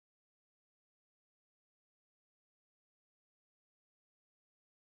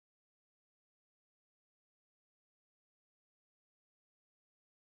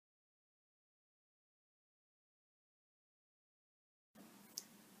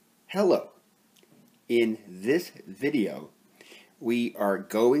Hello. In this video, we are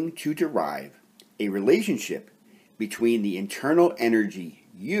going to derive a relationship between the internal energy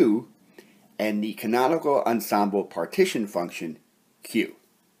U and the canonical ensemble partition function Q.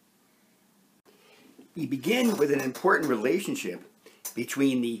 We begin with an important relationship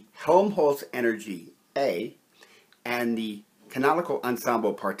between the Helmholtz energy A and the canonical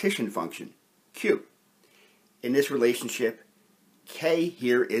ensemble partition function Q. In this relationship, K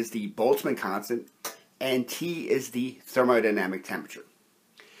here is the Boltzmann constant, and T is the thermodynamic temperature.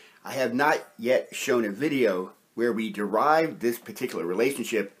 I have not yet shown a video where we derive this particular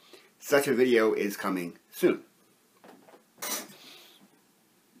relationship. Such a video is coming soon.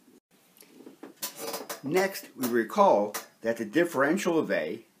 Next, we recall that the differential of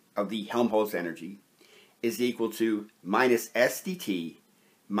A, of the Helmholtz energy, is equal to minus S dt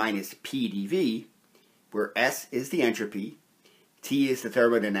minus P dV, where S is the entropy, T is the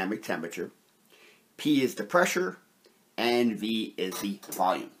thermodynamic temperature, P is the pressure, and V is the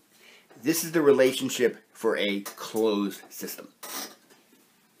volume. This is the relationship for a closed system.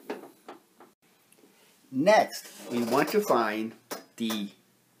 Next, we want to find the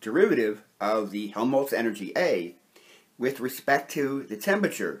derivative of the Helmholtz energy A with respect to the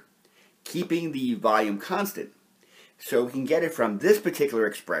temperature, keeping the volume constant. So we can get it from this particular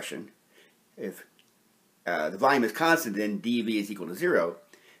expression. If the volume is constant, then dV is equal to 0.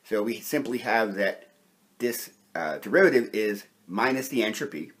 So we simply have that this derivative is minus the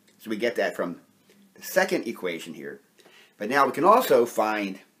entropy. So we get that from the second equation here. But now we can also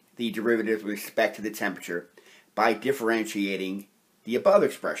find the derivative with respect to the temperature by differentiating the above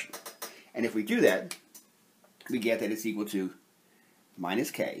expression. And if we do that, we get that it's equal to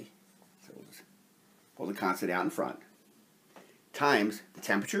minus K, so we'll just pull the constant out in front, times the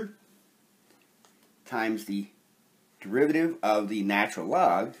temperature, times the derivative of the natural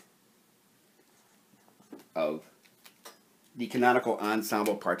log of the canonical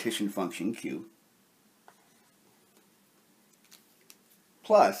ensemble partition function Q,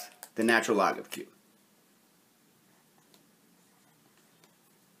 plus the natural log of Q.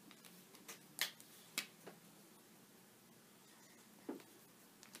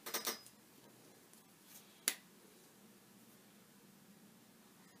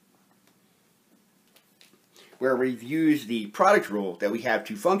 Where we've used the product rule that we have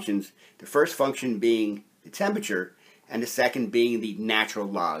two functions, the first function being the temperature and the second being the natural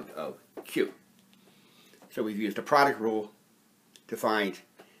log of Q. So we've used the product rule to find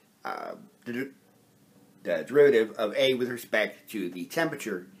the derivative of A with respect to the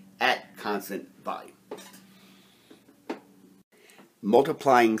temperature at constant volume.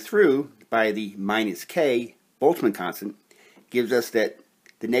 Multiplying through by the minus K Boltzmann constant gives us that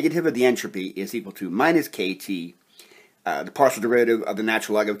the negative of the entropy is equal to minus kT, the partial derivative of the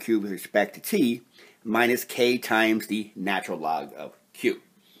natural log of Q with respect to T, minus K times the natural log of Q.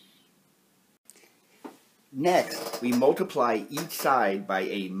 Next, we multiply each side by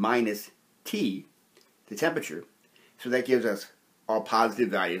a minus T, the temperature, so that gives us all positive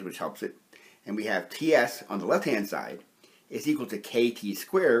values, which helps it. And we have Ts on the left-hand side is equal to KT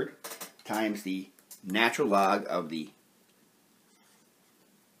squared times the natural log of the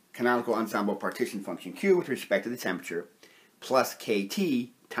canonical ensemble partition function Q with respect to the temperature, plus KT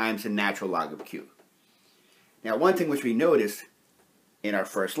times the natural log of Q. Now, one thing which we notice in our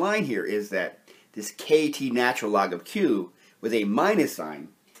first line here is that this KT natural log of Q with a minus sign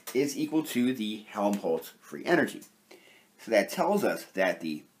is equal to the Helmholtz free energy. So that tells us that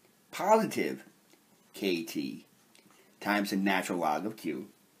the positive KT times the natural log of Q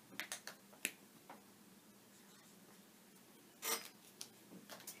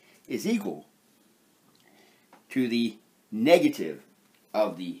is equal to the negative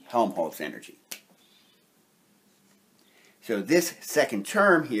of the Helmholtz energy. So this second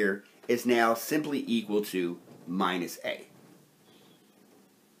term here is now simply equal to minus A.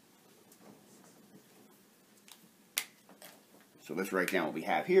 So let's write down what we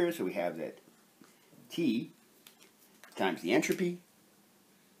have here. So we have that T times the entropy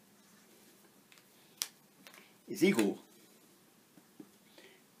is equal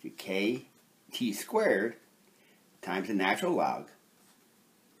to KT squared times the natural log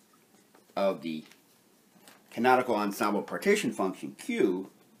of the canonical ensemble partition function Q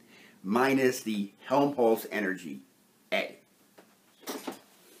minus the Helmholtz energy A.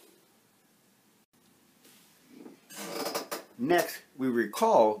 Next, we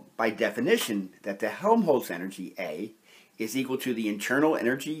recall by definition that the Helmholtz energy A is equal to the internal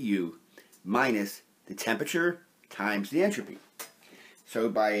energy U minus the temperature times the entropy. So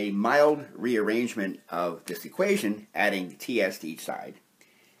by a mild rearrangement of this equation, adding Ts to each side,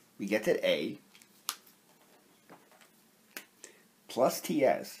 we get that A plus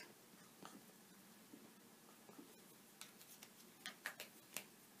Ts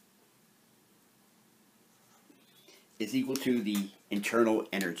is equal to the internal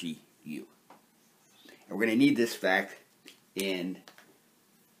energy U. And we're going to need this fact in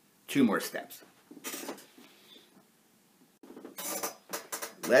 2 more steps.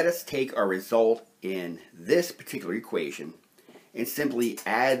 Let us take our result in this particular equation and simply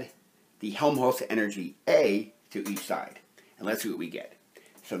add the Helmholtz energy A to each side. And let's see what we get.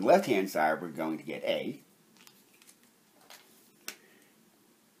 So on the left-hand side, we're going to get A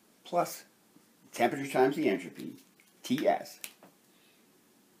plus temperature times the entropy, Ts.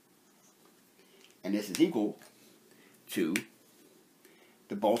 And this is equal to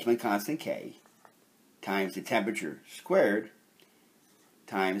the Boltzmann constant K times the temperature squared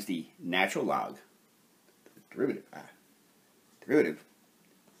times the natural log, derivative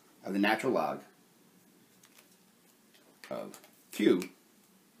of the natural log of Q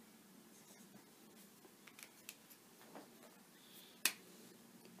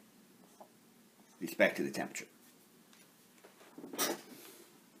respect to the temperature.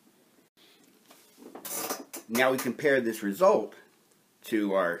 Now we compare this result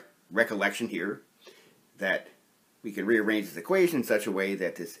to our recollection here that we can rearrange this equation in such a way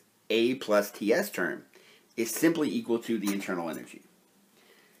that this A plus Ts term is simply equal to the internal energy.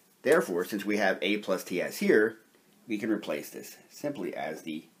 Therefore, since we have A plus Ts here, we can replace this simply as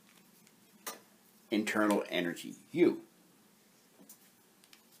the internal energy U.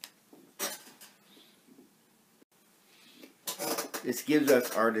 This gives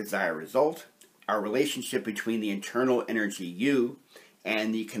us our desired result, our relationship between the internal energy U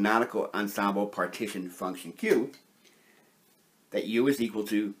and the canonical ensemble partition function Q, that U is equal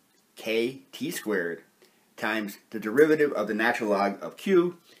to kt squared times the derivative of the natural log of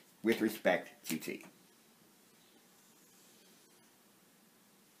Q with respect to t.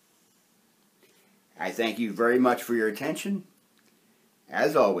 I thank you very much for your attention.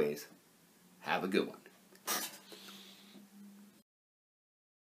 As always, have a good one.